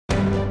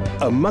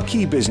A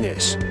Mucky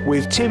Business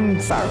with Tim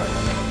Farron.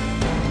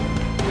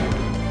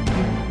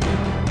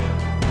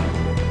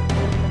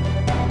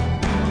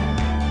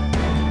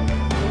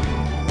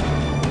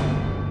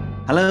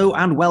 Hello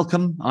and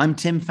welcome. I'm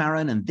Tim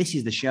Farron, and this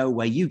is the show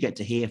where you get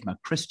to hear from a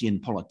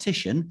Christian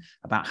politician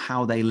about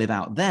how they live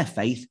out their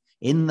faith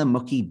in the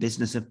mucky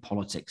business of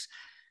politics.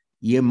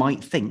 You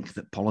might think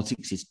that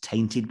politics is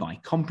tainted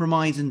by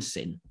compromise and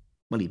sin.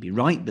 Well, you'd be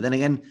right, but then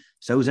again,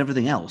 so is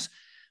everything else.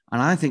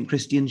 And I think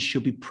Christians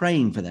should be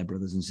praying for their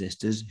brothers and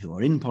sisters who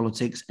are in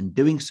politics and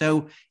doing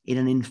so in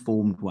an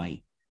informed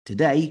way.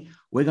 Today,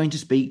 we're going to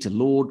speak to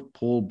Lord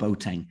Paul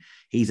Boateng.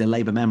 He's a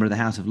Labour member of the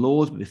House of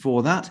Lords, but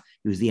before that,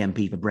 he was the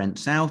MP for Brent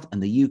South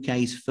and the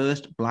UK's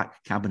first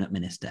black cabinet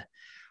minister.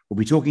 We'll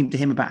be talking to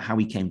him about how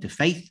he came to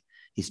faith,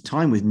 his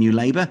time with New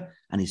Labour,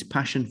 and his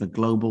passion for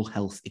global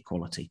health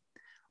equality.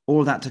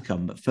 All of that to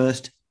come, but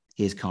first,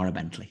 here's Cara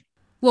Bentley.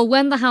 Well,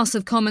 when the House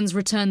of Commons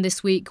returned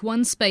this week,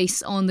 one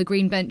space on the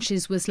green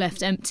benches was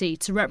left empty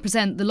to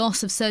represent the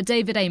loss of Sir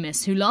David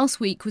Amess, who last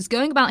week was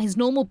going about his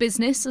normal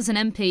business as an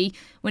MP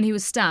when he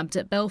was stabbed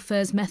at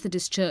Belfair's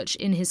Methodist Church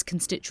in his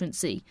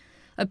constituency.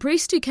 A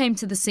priest who came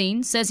to the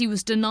scene says he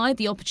was denied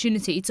the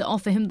opportunity to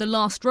offer him the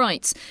last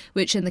rites,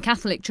 which in the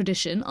Catholic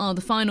tradition are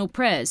the final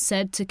prayers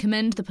said to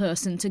commend the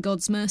person to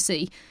God's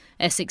mercy.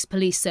 Essex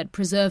Police said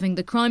preserving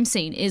the crime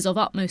scene is of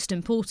utmost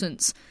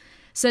importance.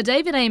 Sir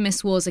David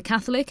Amess was a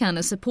Catholic and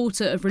a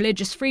supporter of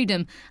religious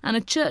freedom, and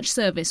a church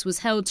service was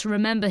held to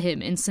remember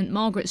him in St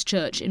Margaret's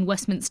Church in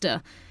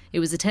Westminster. It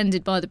was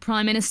attended by the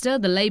Prime Minister,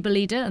 the Labour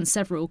leader and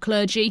several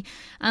clergy,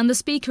 and the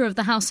Speaker of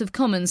the House of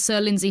Commons,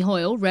 Sir Lindsay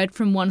Hoyle, read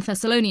from 1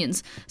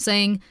 Thessalonians,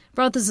 saying,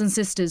 "Brothers and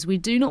sisters, we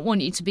do not want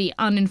you to be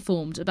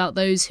uninformed about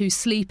those who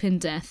sleep in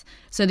death,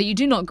 so that you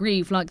do not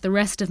grieve like the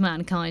rest of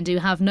mankind who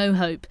have no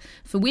hope.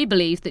 For we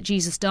believe that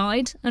Jesus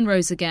died and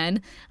rose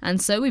again,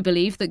 and so we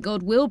believe that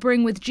God will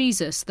bring with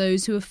Jesus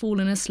those who have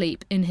fallen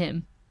asleep in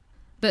him."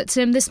 But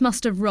Tim, this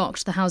must have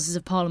rocked the Houses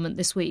of Parliament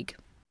this week.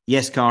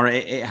 Yes, Cara,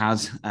 it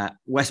has.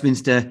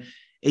 Westminster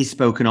is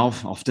spoken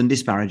of, often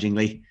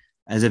disparagingly,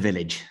 as a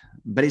village.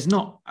 But it's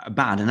not a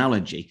bad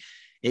analogy.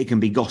 It can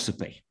be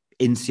gossipy,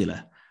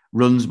 insular,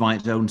 runs by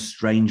its own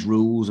strange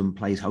rules and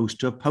plays host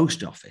to a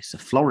post office, a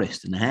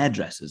florist and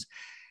hairdressers.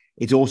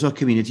 It's also a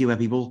community where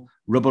people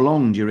rub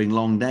along during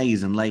long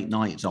days and late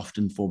nights,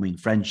 often forming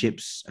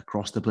friendships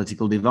across the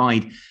political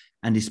divide.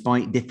 And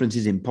despite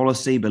differences in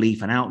policy,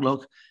 belief and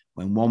outlook,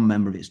 when one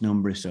member of its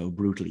number is so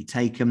brutally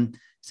taken,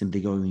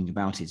 simply going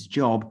about its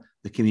job,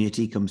 the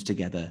community comes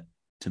together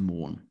to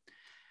mourn.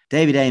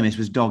 David Amess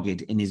was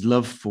dogged in his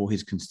love for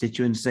his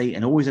constituency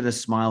and always had a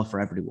smile for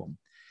everyone.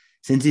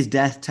 Since his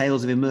death,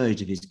 tales have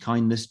emerged of his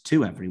kindness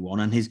to everyone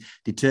and his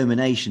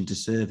determination to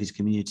serve his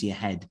community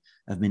ahead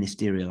of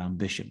ministerial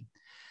ambition.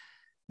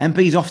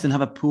 MPs often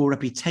have a poor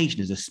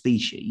reputation as a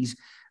species,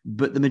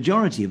 but the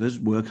majority of us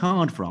work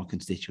hard for our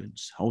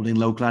constituents, holding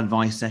local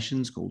advice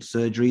sessions called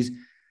surgeries,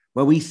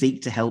 where we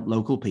seek to help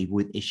local people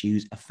with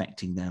issues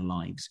affecting their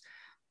lives.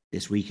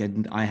 This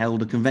weekend, I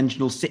held a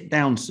conventional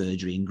sit-down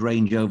surgery in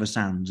Grange over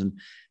Sands and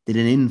did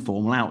an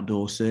informal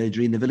outdoor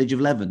surgery in the village of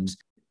Levens.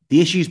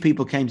 The issues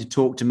people came to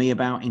talk to me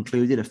about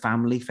included a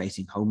family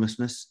facing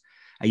homelessness,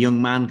 a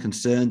young man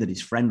concerned that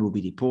his friend will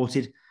be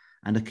deported,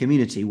 and a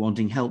community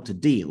wanting help to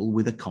deal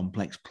with a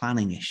complex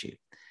planning issue.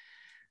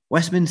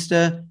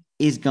 Westminster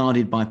is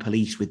guarded by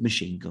police with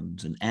machine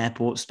guns and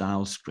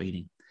airport-style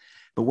screening.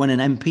 But when an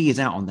MP is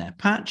out on their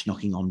patch,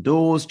 knocking on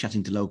doors,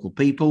 chatting to local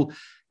people,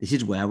 this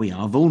is where we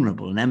are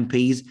vulnerable, and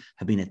MPs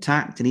have been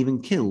attacked and even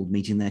killed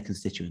meeting their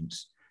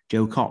constituents.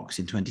 Joe Cox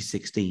in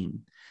 2016,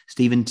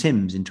 Stephen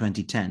Timms in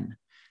 2010,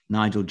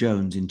 Nigel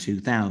Jones in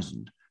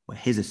 2000, where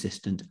his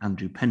assistant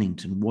Andrew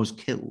Pennington was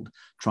killed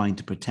trying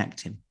to protect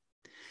him.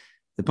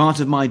 The part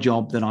of my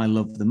job that I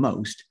love the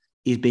most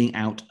is being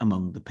out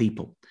among the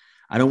people.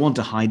 I don't want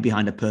to hide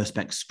behind a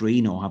perspex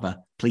screen or have a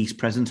police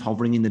presence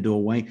hovering in the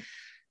doorway.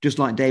 Just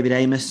like David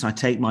Amess, I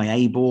take my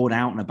A-board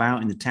out and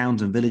about in the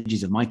towns and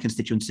villages of my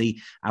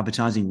constituency,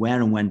 advertising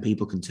where and when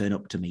people can turn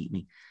up to meet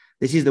me.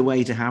 This is the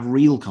way to have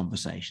real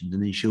conversations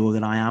and ensure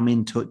that I am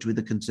in touch with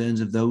the concerns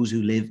of those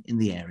who live in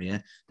the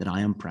area that I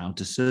am proud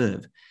to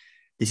serve.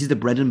 This is the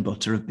bread and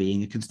butter of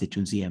being a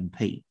constituency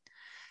MP.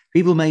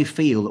 People may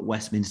feel that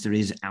Westminster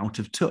is out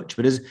of touch,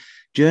 but as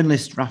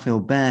journalist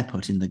Raphael Baer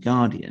put in The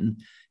Guardian,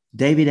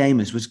 David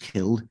Amess was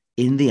killed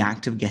in the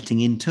act of getting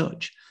in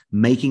touch,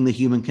 making the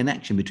human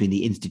connection between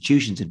the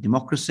institutions of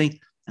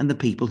democracy and the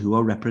people who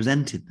are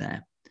represented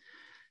there.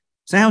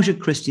 So how should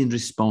Christians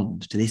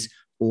respond to this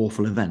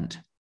awful event?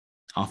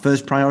 Our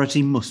first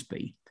priority must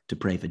be to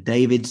pray for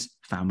David's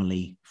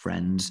family,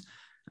 friends,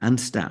 and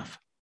staff.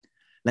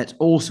 Let's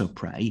also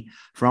pray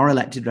for our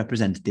elected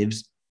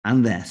representatives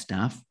and their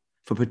staff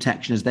for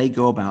protection as they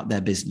go about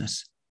their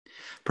business.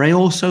 Pray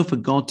also for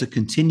God to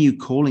continue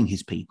calling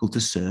his people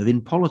to serve in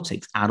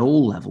politics at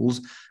all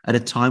levels at a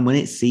time when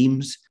it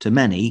seems to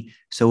many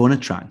so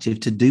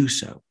unattractive to do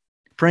so.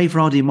 Pray for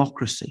our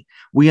democracy.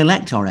 We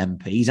elect our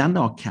MPs and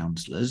our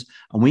councillors,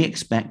 and we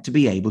expect to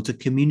be able to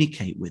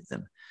communicate with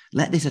them.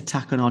 Let this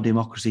attack on our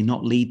democracy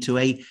not lead to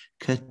a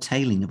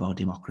curtailing of our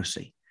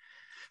democracy.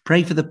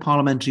 Pray for the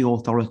parliamentary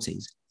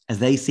authorities as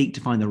they seek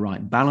to find the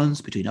right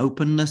balance between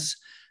openness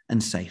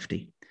and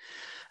safety.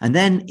 And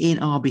then in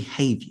our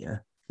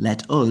behaviour,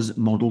 let us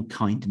model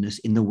kindness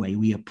in the way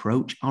we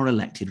approach our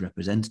elected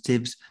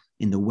representatives,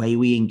 in the way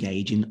we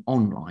engage in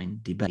online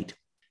debate.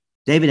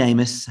 David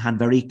Amess had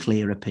very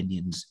clear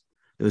opinions.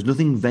 There was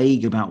nothing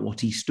vague about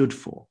what he stood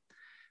for.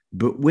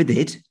 But with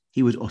it,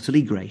 he was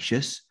utterly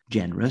gracious,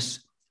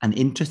 generous, and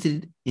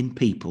interested in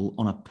people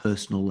on a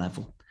personal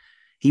level.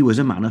 He was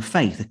a man of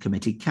faith, a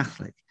committed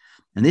Catholic,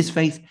 and this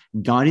faith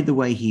guided the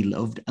way he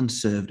loved and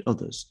served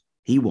others.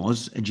 He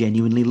was a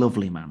genuinely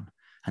lovely man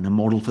and a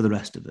model for the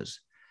rest of us.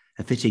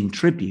 A fitting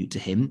tribute to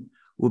him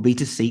would be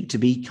to seek to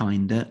be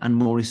kinder and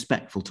more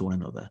respectful to one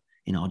another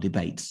in our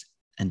debates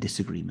and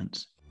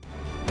disagreements.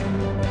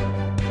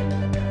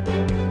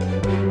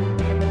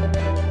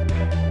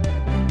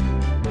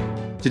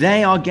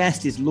 Today, our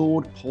guest is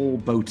Lord Paul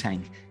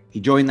Boateng. He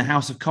joined the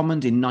House of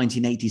Commons in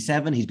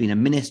 1987. He's been a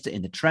minister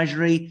in the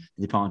Treasury,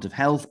 the Department of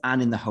Health,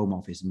 and in the Home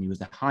Office, and he was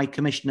the High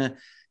Commissioner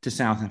to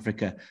South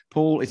Africa.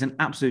 Paul, it's an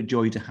absolute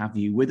joy to have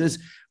you with us.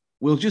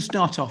 We'll just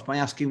start off by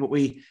asking what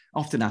we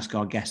often ask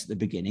our guests at the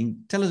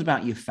beginning. Tell us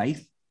about your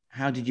faith.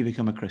 How did you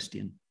become a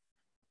Christian?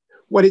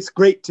 Well, it's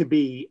great to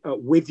be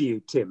with you,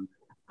 Tim.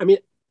 I mean,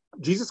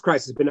 Jesus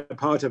Christ has been a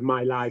part of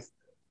my life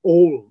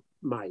all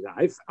my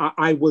life.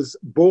 I was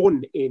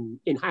born in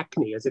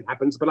Hackney, as it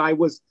happens, but I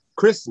was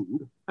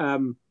christened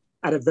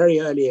at a very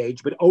early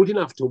age, but old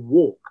enough to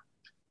walk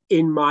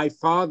in my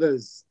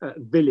father's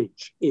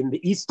village in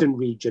the eastern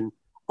region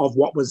of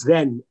what was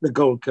then the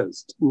Gold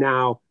Coast,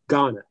 now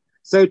Ghana.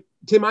 So,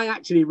 Tim, I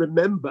actually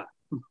remember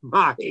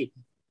my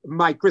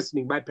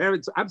christening. My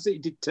parents were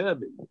absolutely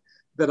determined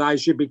that I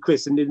should be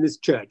christened in this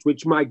church,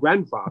 which my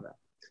grandfather,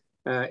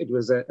 it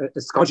was a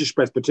Scottish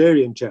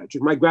Presbyterian church,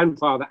 which my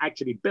grandfather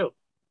actually built.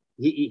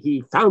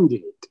 He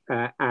founded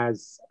it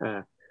as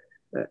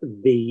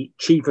the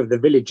chief of the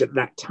village at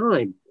that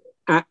time.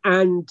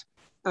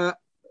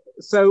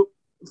 So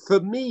for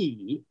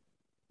me,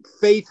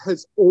 faith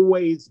has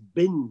always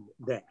been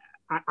there.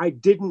 I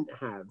didn't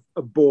have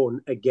a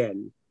born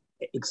again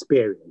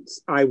experience.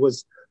 I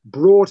was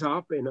brought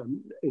up in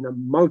a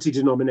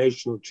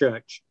multi-denominational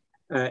church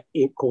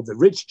called the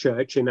Ridge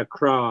Church in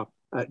Accra,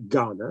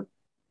 Ghana,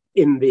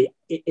 in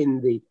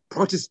the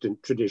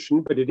Protestant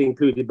tradition, but it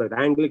included both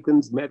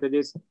Anglicans,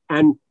 Methodists,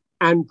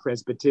 and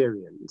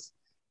Presbyterians.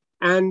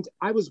 And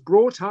I was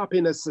brought up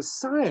in a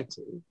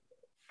society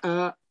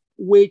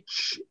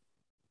which,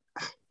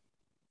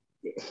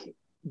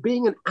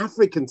 being an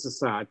African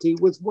society,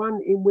 was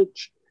one in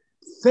which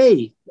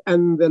faith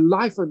and the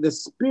life of the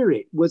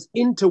spirit was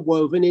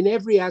interwoven in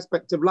every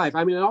aspect of life.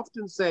 I mean, I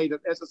often say that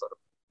there's a sort of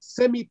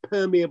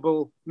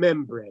semi-permeable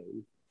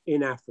membrane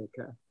in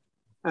Africa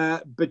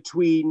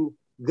between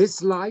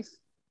this life,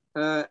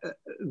 the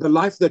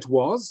life that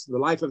was, the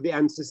life of the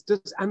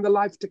ancestors, and the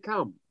life to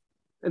come.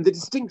 And the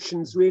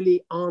distinctions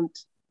really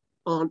aren't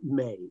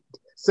made.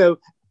 So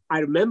I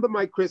remember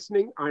my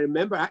christening. I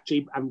remember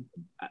actually,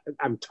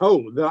 I'm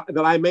told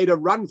that I made a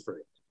run for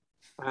it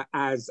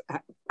as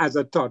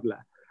a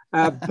toddler.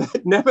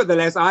 But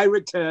nevertheless, I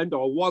returned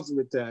or was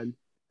returned,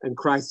 and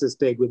Christ has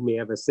stayed with me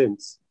ever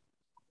since.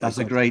 That's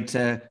a great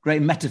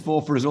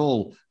metaphor for us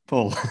all,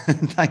 Paul.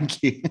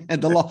 Thank you.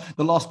 The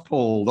lost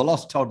Paul, the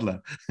lost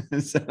toddler.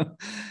 So,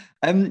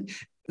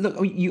 look,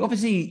 you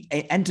obviously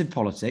entered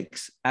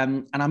politics,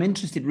 and I'm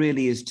interested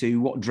really as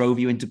to what drove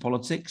you into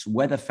politics,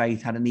 whether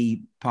faith had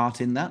any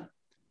part in that.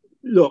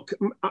 Look,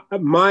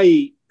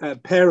 my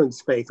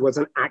parents' faith was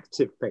an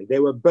active faith. They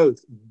were both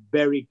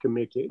very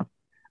committed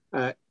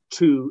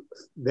to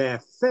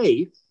their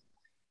faith,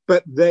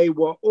 but they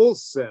were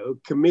also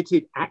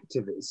committed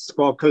activists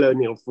for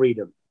colonial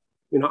freedom.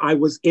 You know, I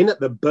was in at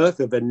the birth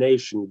of a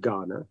nation,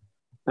 Ghana.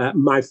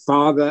 My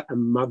father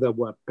and mother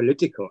were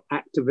political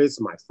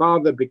activists. My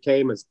father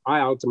became, as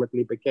I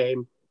ultimately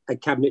became, a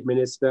cabinet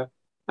minister.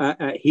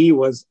 He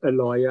was a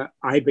lawyer.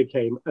 I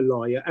became a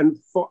lawyer. And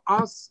for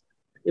us,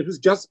 it was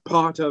just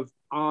part of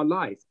our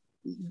life.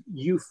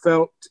 You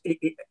felt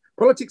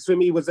politics for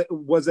me was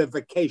a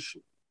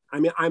vocation. I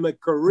mean, I'm a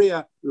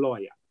career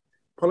lawyer.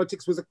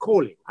 Politics was a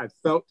calling. I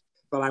felt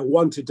that I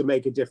wanted to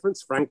make a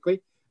difference,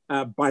 frankly.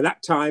 By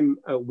that time,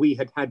 we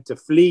had to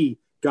flee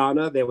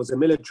Ghana. There was a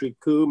military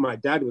coup. My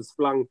dad was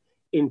flung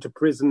into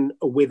prison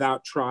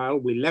without trial.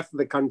 We left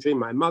the country,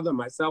 my mother,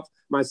 myself,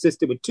 my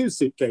sister, with 2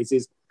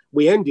 suitcases.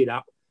 We ended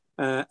up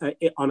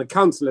on a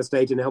council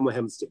estate in Elmer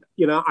Hempstead.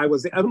 You know, I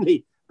was the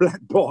only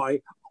black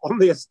boy on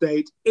the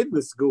estate, in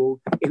the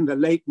school, in the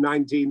late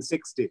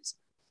 1960s.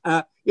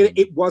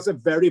 It was a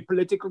very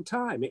political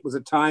time. It was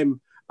a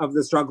time of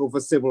the struggle for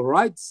civil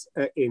rights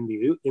in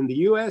the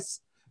US,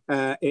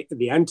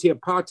 the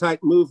anti-apartheid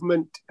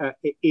movement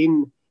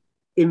in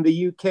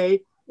the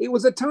UK. It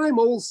was a time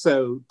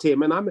also,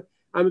 Tim, and I'm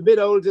a bit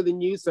older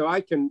than you, so I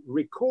can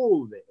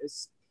recall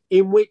this,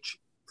 in which,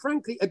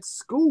 frankly, at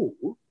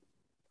school,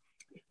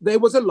 there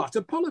was a lot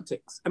of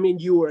politics. I mean,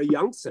 you were a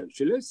young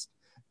socialist.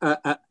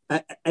 a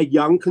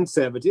young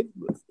conservative,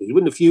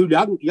 even a few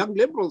young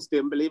liberals,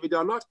 believe it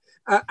or not,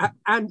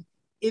 and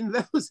in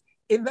those,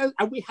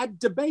 and we had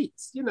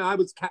debates. I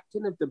was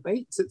captain of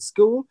debates at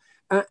school,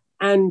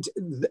 and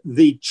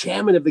the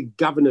chairman of the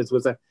governors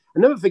was I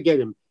never forget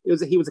him.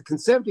 He was a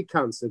conservative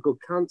councillor called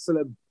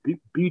Councillor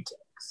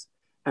Butex,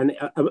 and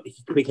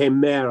he became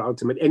mayor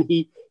ultimately. And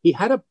he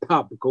had a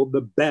pub called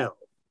the Bell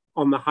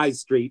on the High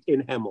Street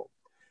in Hemel.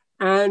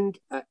 And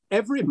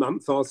every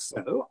month or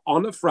so,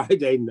 on a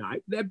Friday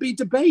night, there'd be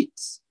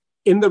debates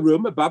in the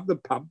room above the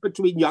pub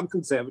between young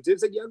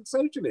conservatives and young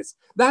socialists.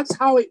 That's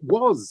how it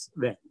was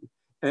then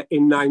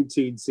in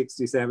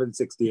 1967,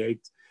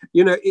 68.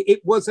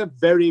 It was a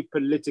very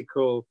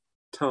political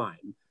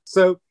time.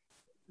 So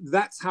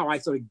that's how I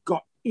sort of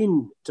got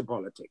into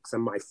politics.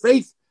 And my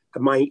faith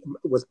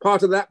was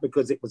part of that,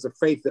 because it was a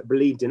faith that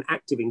believed in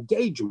active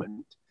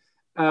engagement.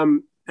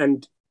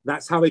 And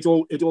that's how it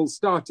all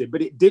started.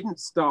 But it didn't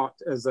start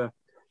as a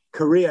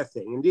career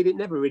thing. Indeed, it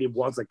never really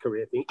was a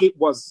career thing. It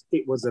was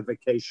a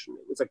vocation.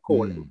 It was a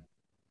calling.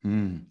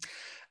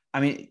 I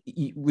mean,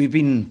 we've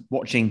been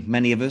watching,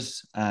 many of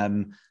us,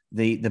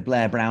 the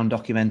Blair Brown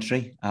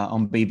documentary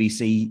on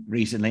BBC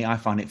recently. I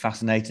find it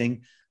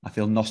fascinating. I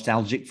feel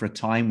nostalgic for a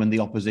time when the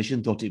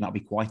opposition thought it might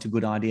be quite a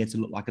good idea to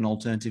look like an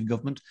alternative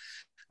government.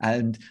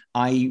 And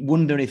I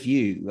wonder if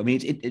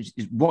it's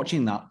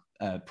watching that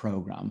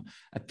programme,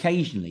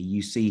 occasionally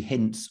you see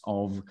hints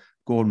of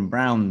Gordon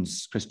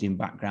Brown's Christian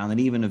background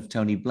and even of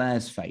Tony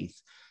Blair's faith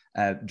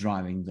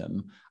driving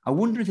them. I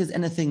wonder if there's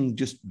anything,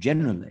 just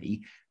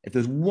generally, if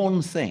there's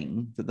one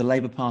thing that the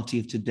Labour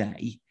Party of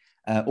today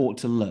ought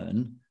to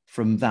learn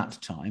from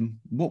that time,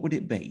 what would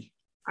it be?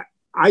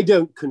 I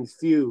don't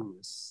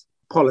confuse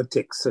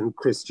politics and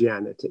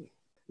Christianity.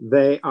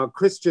 They are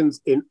Christians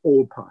in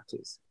all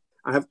parties.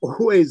 I have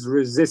always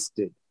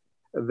resisted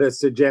the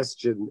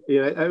suggestion.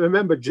 I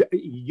remember,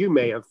 you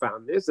may have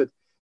found this, that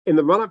in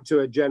the run-up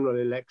to a general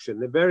election,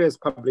 the various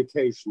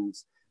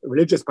publications,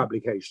 religious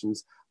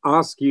publications,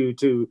 ask you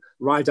to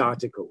write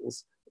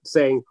articles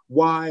saying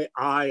why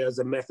I as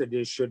a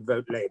Methodist should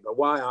vote Labour,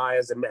 why I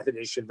as a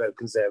Methodist should vote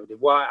Conservative,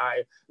 why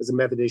I as a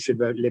Methodist should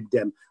vote Lib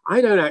Dem.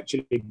 I don't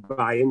actually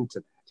buy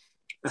into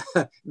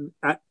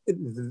that.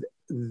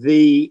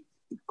 The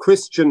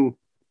Christian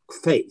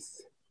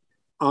faith,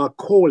 our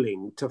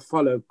calling to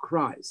follow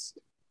Christ,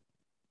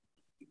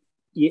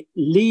 it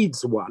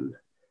leads one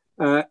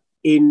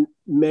in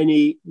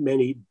many,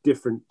 many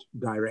different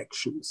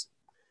directions.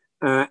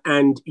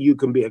 And you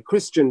can be a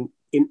Christian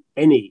in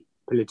any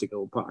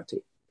political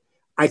party.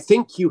 I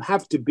think you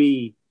have to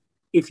be,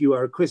 if you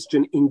are a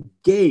Christian,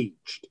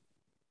 engaged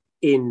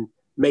in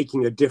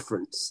making a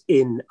difference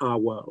in our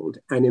world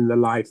and in the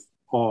life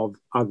of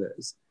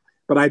others.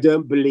 But I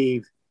don't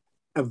believe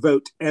a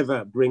vote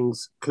ever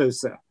brings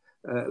closer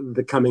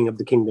the coming of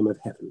the kingdom of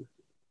heaven.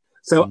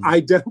 So I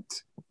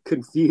don't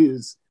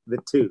confuse the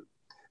two.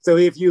 So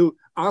if you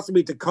ask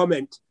me to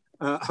comment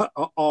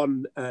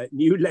on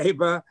New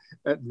Labour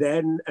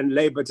then and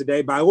Labour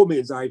today, by all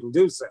means I will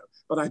do so.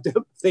 But I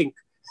don't think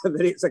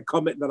that it's a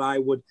comment that I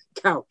would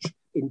couch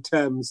in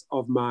terms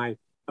of my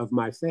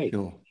faith.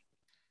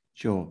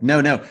 Sure. No,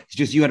 it's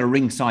just you had a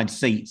ringside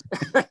seat.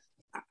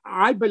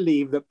 I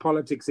believe that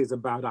politics is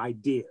about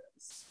ideas.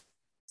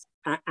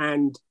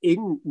 And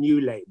in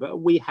New Labour,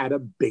 we had a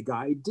big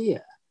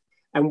idea.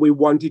 And we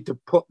wanted to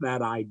put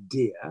that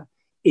idea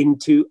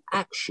into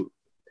action.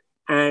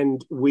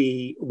 And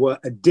we were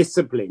a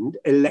disciplined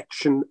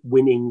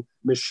election-winning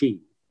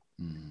machine.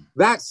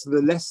 That's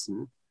the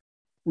lesson,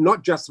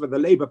 not just for the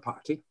Labour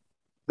Party.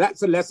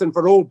 That's a lesson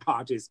for all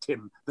parties,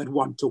 Tim, that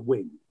want to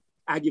win.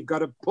 And you've got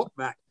to put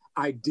that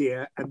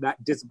idea and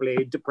that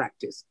discipline into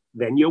practice.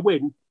 Then you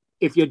win.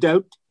 If you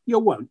don't, you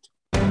won't.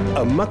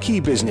 A Mucky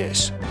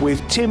Business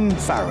with Tim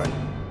Farron.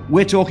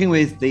 We're talking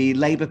with the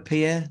Labour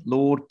peer,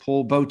 Lord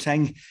Paul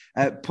Boateng.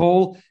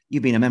 Paul,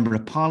 you've been a member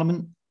of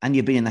Parliament and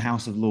you've been in the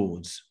House of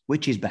Lords.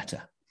 Which is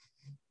better?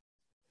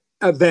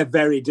 They're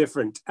very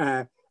different.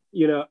 I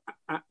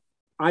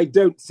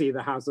don't see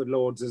the House of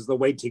Lords as the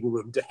waiting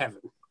room to heaven.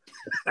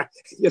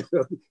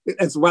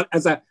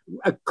 As a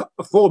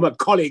former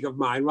colleague of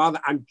mine, rather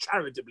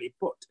uncharitably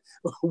put,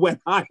 when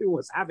I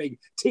was having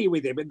tea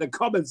with him in the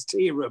Commons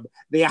tea room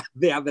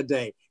the other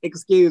day.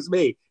 Excuse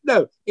me.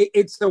 No,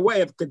 it's a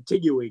way of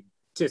continuing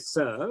to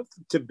serve,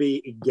 to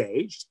be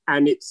engaged,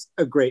 and it's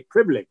a great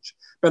privilege.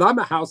 But I'm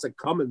a House of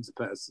Commons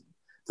person.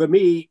 For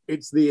me,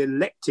 it's the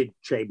elected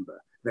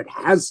chamber that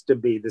has to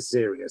be the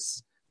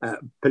serious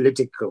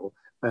political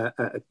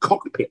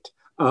cockpit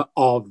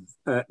of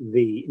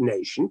the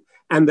nation,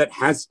 and that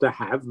has to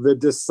have the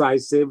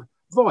decisive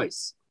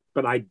voice.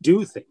 But I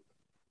do think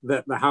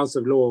that the House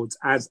of Lords,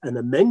 as an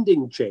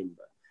amending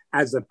chamber,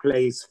 as a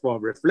place for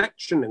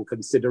reflection and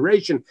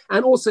consideration,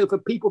 and also for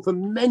people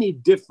from many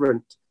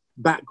different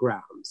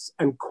backgrounds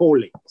and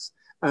callings,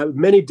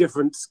 many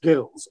different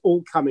skills,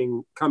 all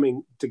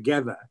coming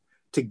together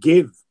to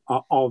give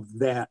of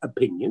their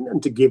opinion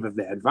and to give of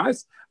their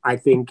advice, I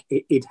think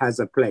it has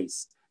a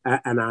place.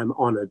 And I'm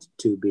honoured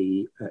to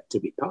be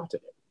part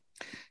of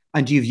it.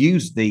 And you've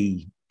used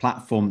the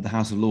platform the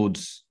House of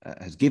Lords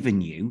has given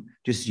you,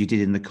 just as you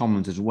did in the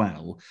Commons as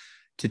well,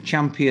 to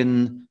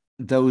champion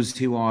those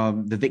who are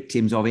the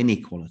victims of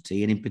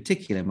inequality, and in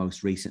particular,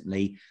 most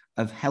recently,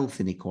 of health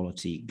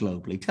inequality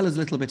globally. Tell us a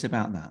little bit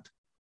about that.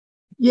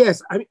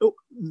 Yes, I mean,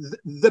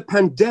 the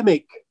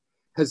pandemic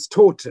has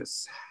taught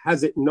us,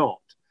 has it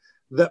not,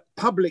 that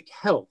public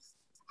health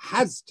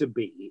has to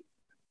be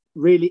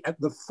really at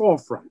the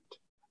forefront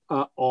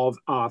of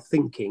our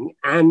thinking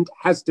and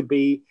has to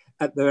be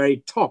at the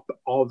very top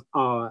of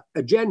our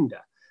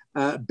agenda,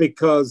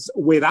 because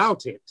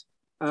without it,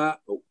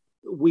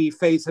 we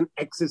face an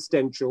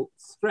existential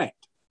threat.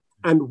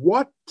 And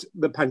what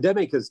the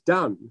pandemic has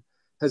done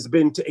has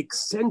been to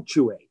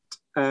accentuate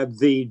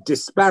the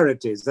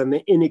disparities and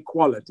the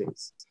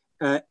inequalities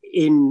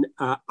in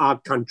our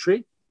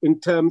country in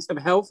terms of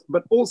health,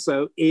 but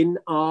also in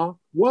our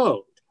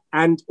world.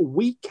 And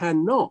we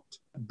cannot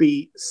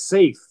be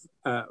safe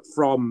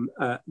from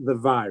the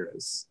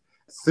virus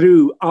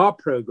through our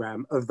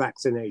program of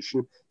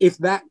vaccination if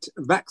that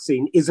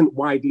vaccine isn't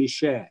widely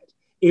shared,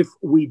 if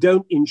we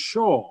don't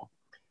ensure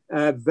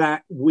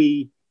that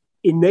we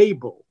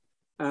enable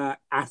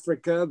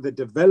Africa, the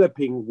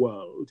developing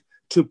world,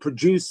 to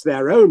produce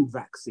their own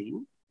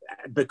vaccine,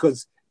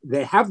 because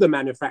they have the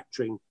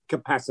manufacturing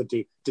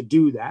capacity to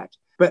do that,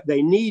 but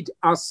they need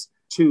us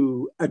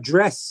to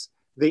address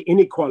the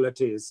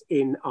inequalities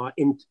in our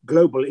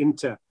global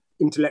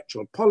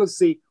intellectual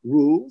policy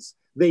rules.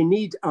 They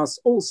need us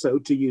also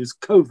to use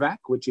COVAX,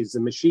 which is the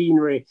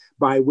machinery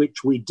by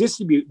which we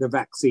distribute the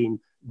vaccine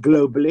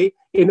globally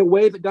in a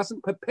way that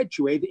doesn't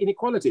perpetuate the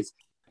inequalities.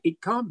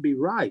 It can't be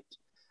right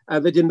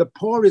that in the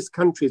poorest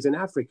countries in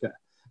Africa,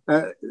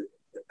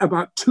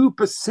 about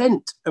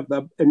 2% of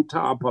the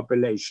entire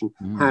population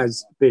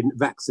has been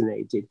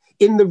vaccinated.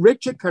 In the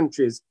richer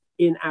countries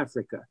in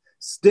Africa,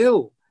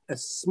 still a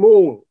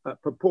small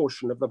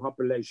proportion of the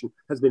population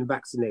has been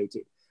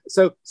vaccinated.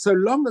 So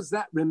long as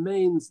that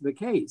remains the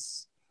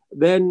case,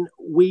 then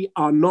we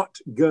are not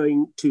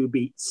going to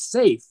be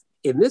safe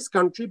in this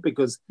country,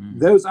 because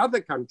those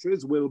other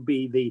countries will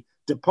be the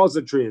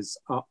depositories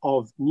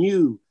of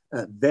new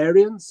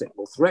variants. It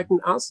will threaten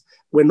us.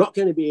 We're not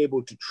going to be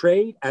able to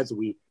trade as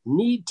we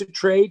need to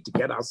trade to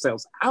get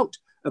ourselves out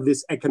of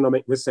this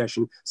economic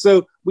recession.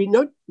 So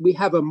we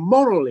have a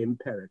moral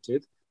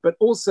imperative, but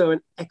also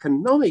an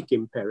economic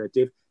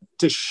imperative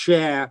to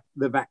share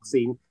the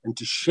vaccine and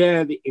to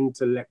share the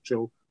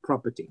intellectual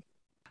property.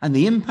 And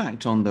the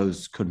impact on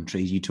those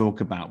countries you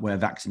talk about, where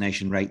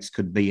vaccination rates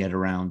could be at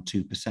around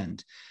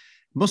 2%,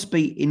 must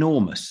be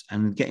enormous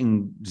and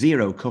getting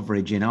zero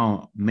coverage in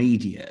our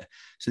media.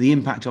 So the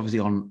impact, obviously,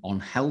 on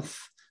health,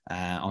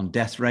 on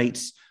death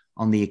rates,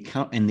 on the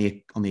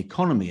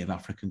economy of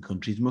African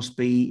countries must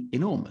be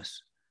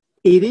enormous.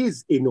 It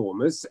is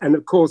enormous, and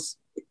of course,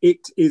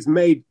 it is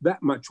made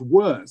that much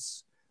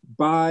worse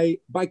by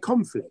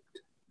conflict.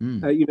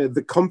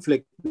 The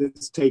conflict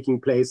that's taking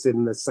place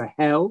in the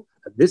Sahel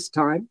at this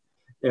time,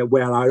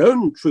 where our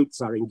own troops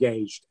are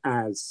engaged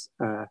as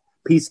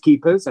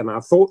peacekeepers, and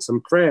our thoughts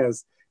and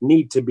prayers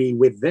need to be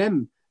with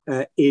them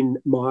in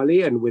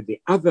Mali and with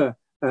the other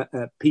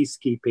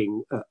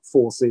peacekeeping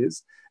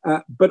forces.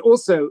 But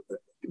also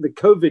the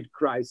COVID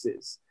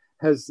crisis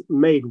has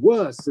made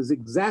worse, has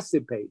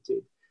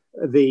exacerbated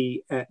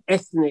the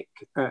ethnic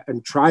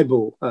and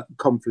tribal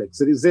conflicts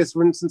that exist,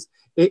 for instance,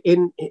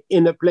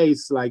 in a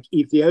place like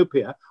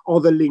Ethiopia, or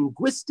the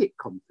linguistic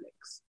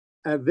conflicts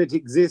that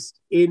exist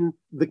in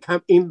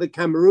the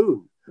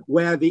Cameroon,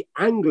 where the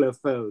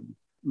Anglophone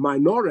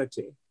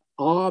minority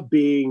are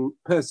being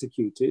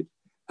persecuted,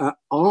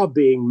 are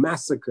being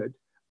massacred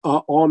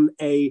on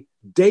a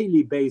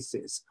daily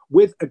basis,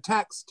 with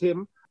attacks,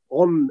 Tim,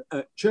 on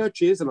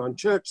churches and on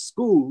church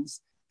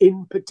schools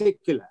in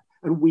particular.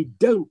 And we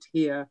don't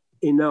hear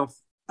enough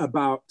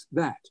about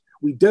that.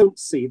 We don't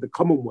see the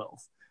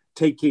Commonwealth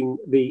taking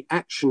the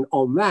action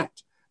on that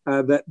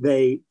that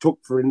they took,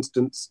 for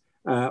instance,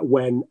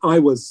 when I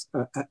was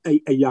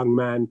a young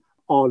man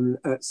on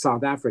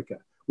South Africa.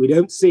 We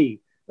don't see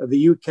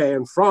the UK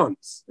and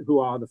France, who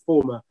are the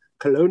former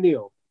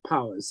colonial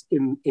powers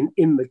in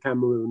the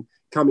Cameroon,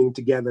 coming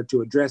together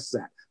to address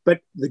that.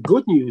 But the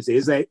good news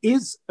is there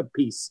is a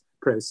peace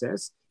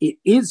process. It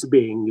is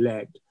being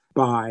led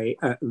by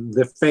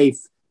the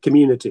faith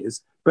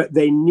communities, but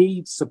they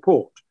need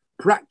support,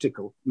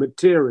 practical,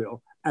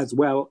 material, as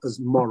well as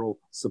moral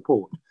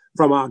support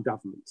from our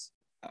governments.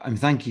 And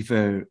thank you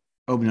for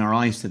opening our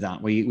eyes to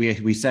that.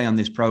 We say on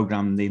this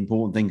program, the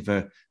important thing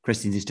for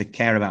Christians is to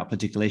care about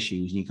particular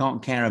issues. And you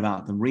can't care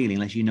about them really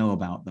unless you know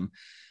about them.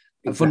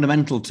 Exactly.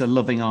 Fundamental to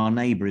loving our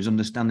neighbour is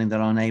understanding that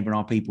our neighbour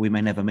are people we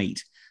may never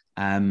meet.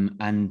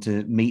 And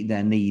to meet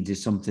their needs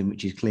is something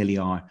which is clearly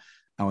our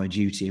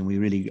duty. And we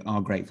really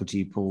are grateful to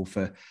you, Paul,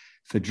 for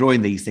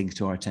drawing these things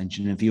to our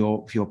attention and for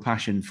your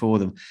passion for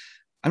them.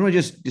 I want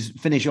to just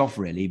finish off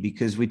really,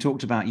 because we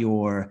talked about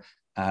your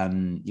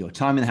time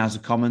in the House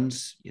of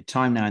Commons, your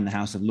time now in the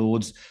House of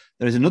Lords.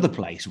 There is another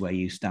place where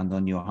you stand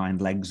on your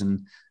hind legs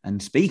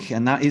and speak,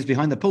 and that is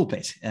behind the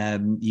pulpit.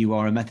 You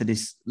are a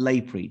Methodist lay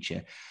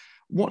preacher.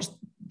 What's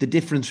the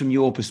difference from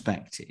your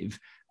perspective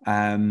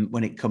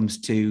when it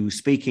comes to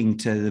speaking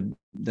to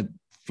the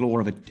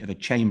floor of a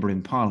chamber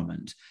in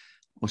Parliament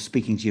or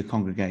speaking to your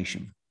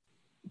congregation?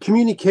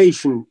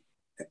 Communication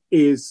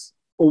is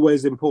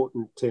always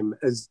important, Tim,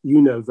 as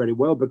you know very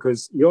well,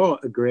 because you're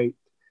a great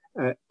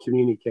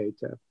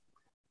communicator.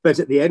 But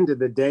at the end of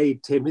the day,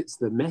 Tim, it's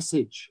the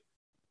message.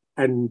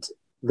 And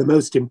the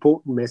most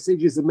important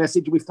message is the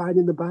message we find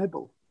in the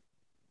Bible.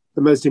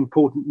 The most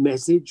important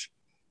message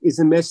is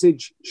a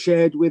message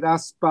shared with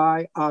us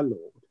by our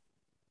Lord.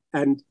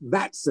 And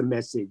that's a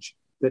message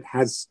that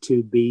has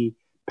to be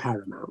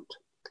paramount.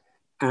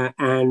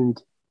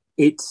 And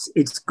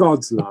it's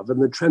God's love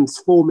and the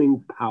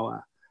transforming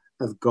power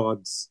of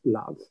God's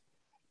love.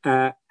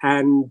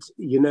 And,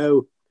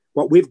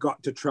 what we've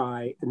got to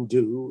try and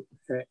do,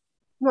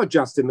 not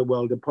just in the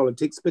world of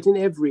politics, but in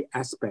every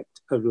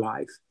aspect of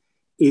life,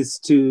 is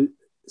to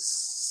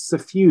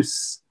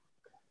suffuse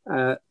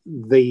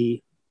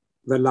the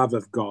love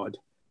of God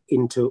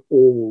into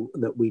all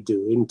that we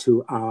do,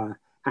 into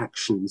our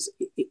actions,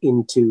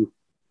 into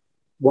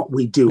what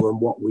we do and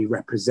what we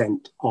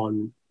represent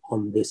on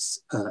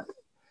this earth.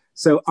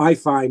 So I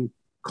find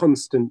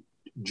constant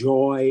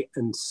joy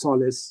and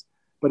solace,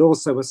 but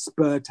also a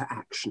spur to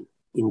action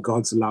in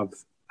God's love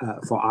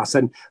for us.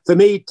 And for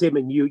me, Tim,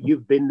 and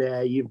you've been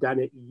there, you've done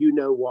it, you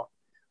know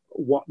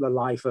what the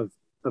life of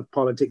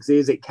politics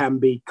is. It can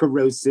be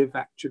corrosive,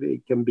 actually.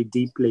 It can be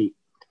deeply,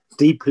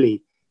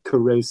 deeply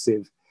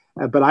corrosive.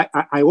 But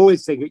I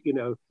always think,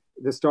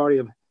 the story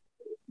of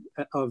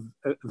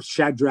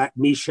Shadrach,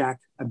 Meshach,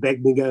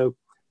 Abednego,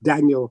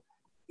 Daniel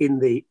in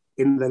the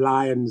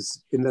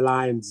lion's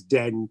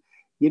den.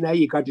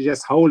 You got to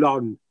just hold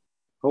on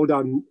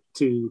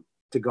to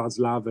God's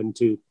love and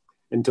to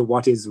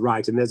what is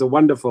right. And there's a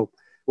wonderful,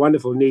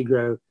 wonderful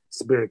Negro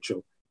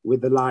spiritual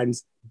with the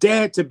lines: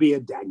 dare to be a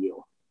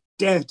Daniel,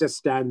 dare to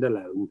stand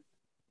alone,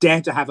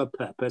 dare to have a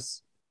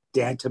purpose,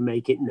 dare to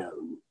make it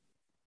known.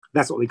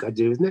 That's what we got to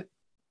do, isn't it?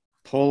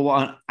 Paul,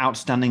 what an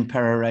outstanding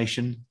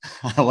peroration.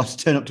 I want to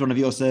turn up to one of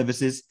your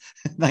services.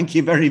 Thank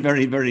you very,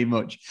 very, very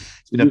much.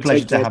 It's been a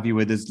pleasure to have you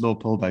with us, Lord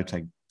Paul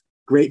Boateng.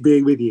 Great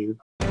being with you.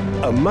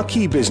 A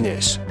Mucky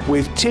Business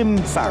with Tim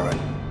Farron.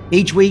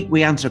 Each week,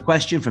 we answer a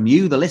question from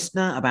you, the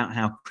listener, about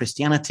how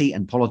Christianity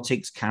and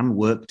politics can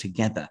work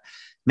together.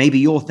 Maybe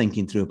you're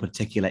thinking through a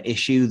particular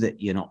issue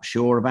that you're not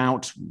sure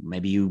about.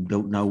 Maybe you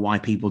don't know why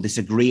people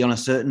disagree on a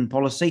certain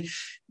policy.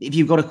 If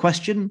you've got a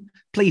question,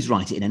 please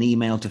write it in an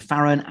email to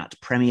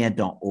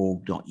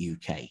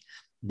farron@premier.org.uk.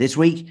 This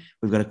week,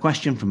 we've got a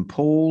question from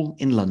Paul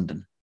in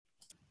London.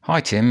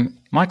 Hi, Tim.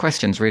 My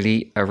question's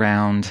really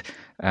around,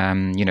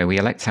 we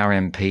elect our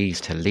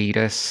MPs to lead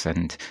us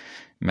and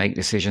make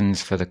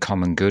decisions for the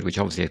common good, which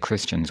obviously as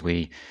Christians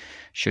we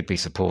should be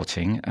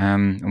supporting.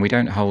 And we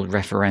don't hold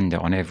referenda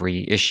on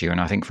every issue. And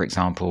I think, for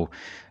example,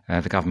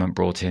 the government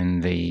brought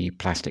in the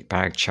plastic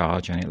bag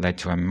charge and it led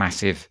to a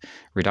massive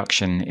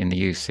reduction in the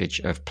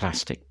usage of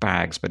plastic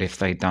bags. But if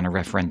they'd done a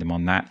referendum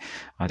on that,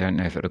 I don't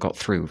know if it would have got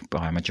through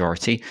by a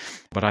majority.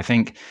 But I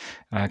think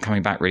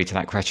coming back really to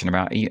that question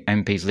about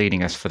MPs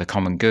leading us for the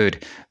common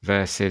good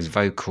versus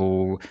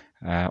vocal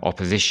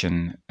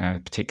opposition,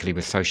 particularly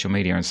with social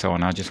media and so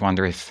on, I just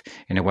wonder if,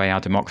 in a way, our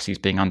democracy is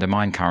being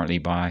undermined currently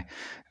by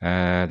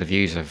the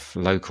views of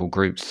local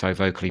groups so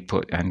vocally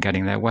put and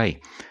getting their way.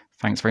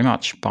 Thanks very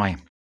much. Bye.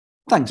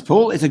 Thanks,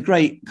 Paul. It's a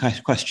great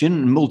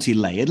question,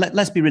 multi-layered.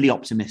 Let's be really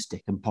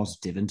optimistic and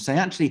positive and say,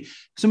 actually,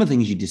 some of the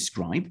things you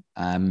describe,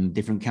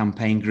 different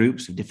campaign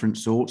groups of different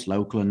sorts,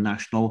 local and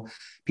national,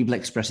 people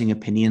expressing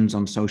opinions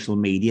on social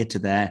media to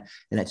their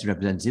elected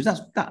representatives,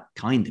 that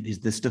kind of is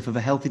the stuff of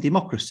a healthy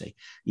democracy.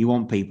 You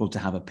want people to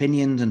have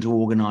opinions and to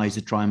organise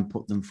to try and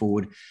put them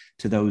forward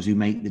to those who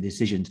make the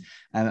decisions.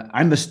 I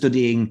remember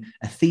studying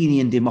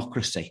Athenian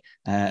democracy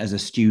as a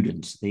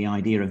student, the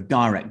idea of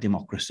direct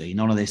democracy,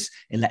 none of this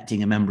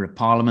electing a member of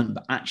parliament,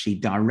 but actually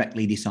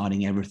directly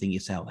deciding everything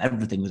yourself.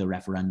 Everything was a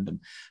referendum.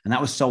 And that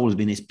was sold as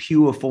being this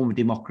pure form of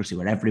democracy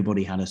where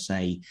everybody had a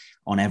say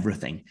on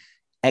everything,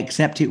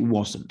 except it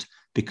wasn't.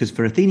 Because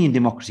for Athenian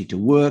democracy to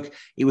work,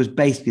 it was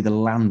basically the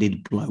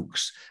landed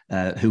blokes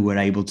who were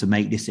able to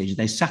make decisions.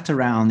 They sat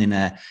around in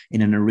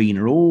an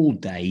arena all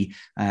day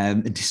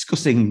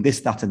discussing this,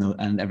 that,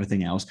 and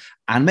everything else,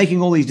 and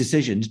making all these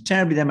decisions,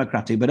 terribly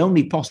democratic, but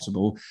only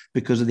possible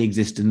because of the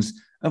existence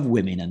of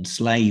women and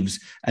slaves.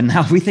 And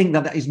now we think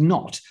that is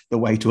not the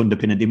way to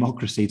underpin a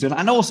democracy.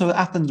 And also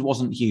Athens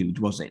wasn't huge,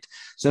 was it?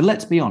 So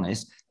let's be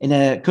honest, in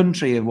a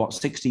country of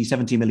 60,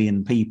 70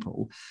 million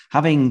people,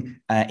 having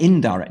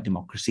indirect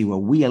democracy where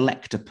we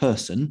elect a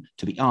person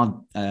to be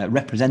our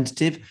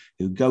representative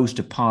who goes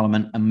to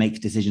parliament and makes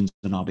decisions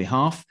on our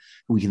behalf,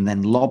 we can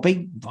then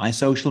lobby via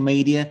social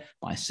media,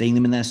 by seeing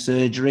them in their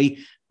surgery,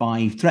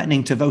 by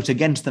threatening to vote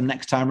against them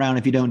next time round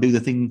if you don't do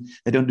the thing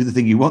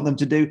you want them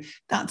to do.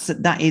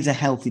 That is a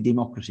healthy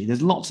democracy.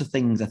 There's lots of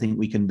things I think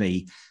we can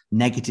be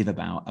negative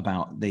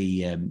about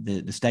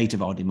the state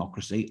of our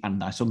democracy,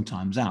 and I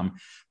sometimes am.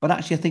 But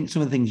actually, I think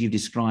some of the things you've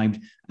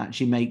described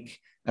actually make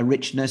a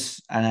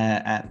richness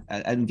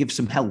and give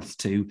some health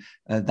to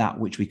that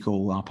which we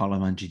call our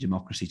parliamentary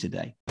democracy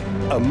today.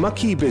 A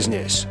Mucky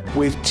Business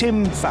with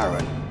Tim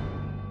Farron.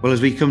 Well,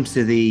 as we come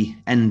to the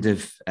end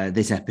of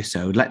this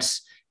episode,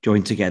 let's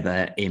join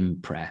together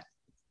in prayer.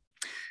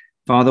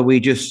 Father, we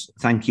just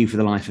thank you for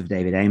the life of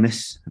David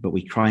Amess, but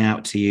we cry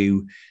out to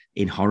you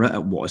in horror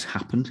at what has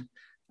happened,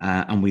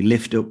 and we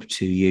lift up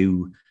to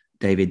you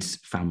David's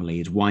family,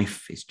 his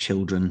wife, his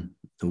children,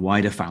 the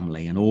wider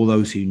family, and all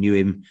those who knew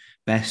him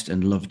best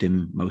and loved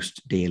him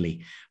most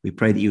dearly. We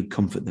pray that you would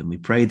comfort them. We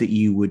pray that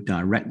you would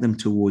direct them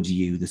towards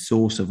you, the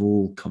source of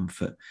all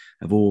comfort,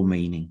 of all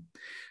meaning.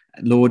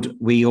 Lord,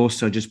 we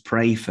also just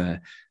pray for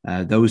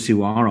those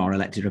who are our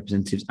elected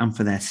representatives and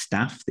for their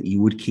staff, that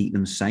you would keep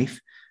them safe,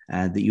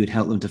 that you would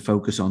help them to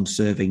focus on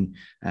serving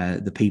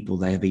the people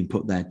they have been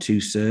put there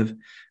to serve.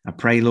 I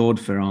pray, Lord,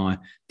 for our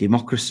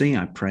democracy.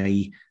 I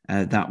pray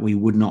that we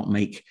would not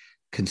make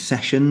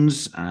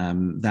concessions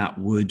that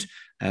would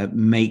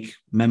make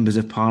members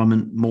of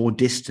parliament more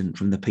distant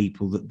from the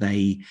people that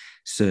they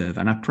serve.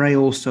 And I pray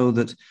also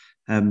that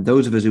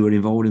those of us who are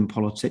involved in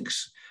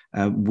politics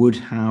would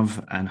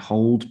have and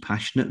hold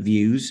passionate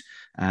views,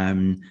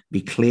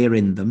 be clear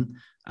in them,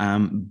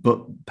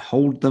 but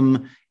hold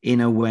them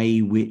in a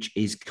way which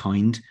is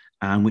kind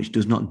and which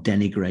does not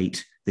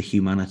denigrate the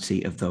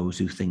humanity of those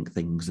who think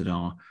things that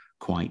are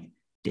quite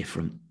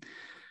different.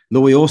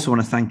 Lord, we also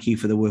want to thank you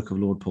for the work of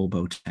Lord Paul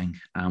Boateng,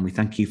 and we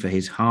thank you for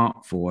his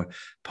heart for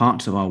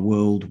parts of our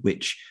world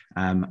which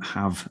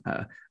have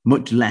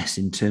much less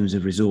in terms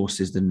of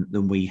resources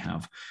than we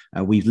have.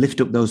 We've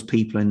lifted up those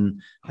people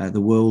in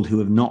the world who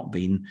have not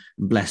been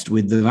blessed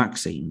with the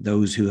vaccine,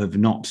 those who have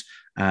not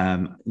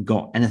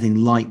got anything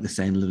like the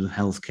same level of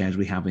healthcare as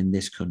we have in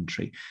this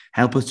country.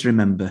 Help us to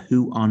remember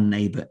who our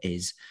neighbour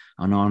is,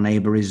 and our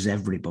neighbour is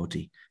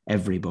everybody.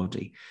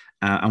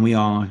 And we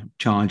are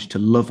charged to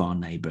love our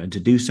neighbour and to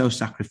do so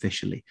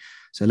sacrificially.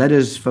 So let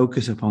us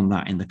focus upon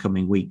that in the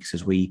coming weeks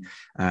as we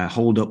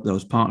hold up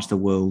those parts of the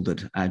world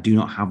that do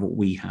not have what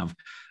we have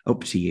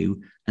up to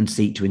you and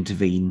seek to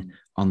intervene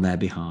on their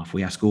behalf.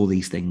 We ask all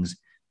these things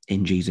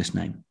in Jesus'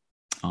 name.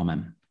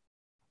 Amen.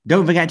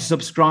 Don't forget to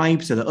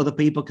subscribe so that other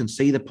people can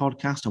see the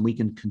podcast and we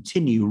can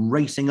continue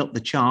racing up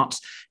the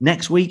charts.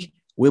 Next week,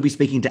 we'll be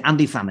speaking to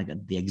Andy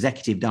Flanagan, the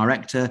Executive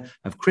Director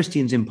of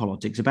Christians in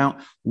Politics,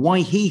 about why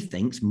he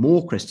thinks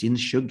more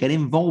Christians should get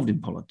involved in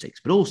politics,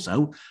 but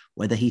also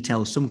whether he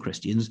tells some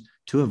Christians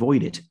to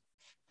avoid it.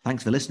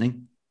 Thanks for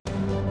listening.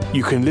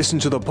 You can listen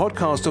to the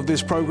podcast of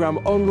this programme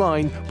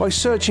online by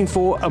searching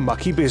for A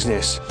Mucky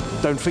Business.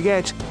 Don't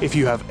forget, if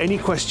you have any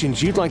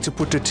questions you'd like to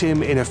put to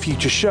Tim in a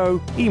future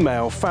show,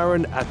 email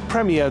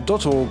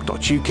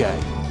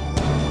farron@premier.org.uk.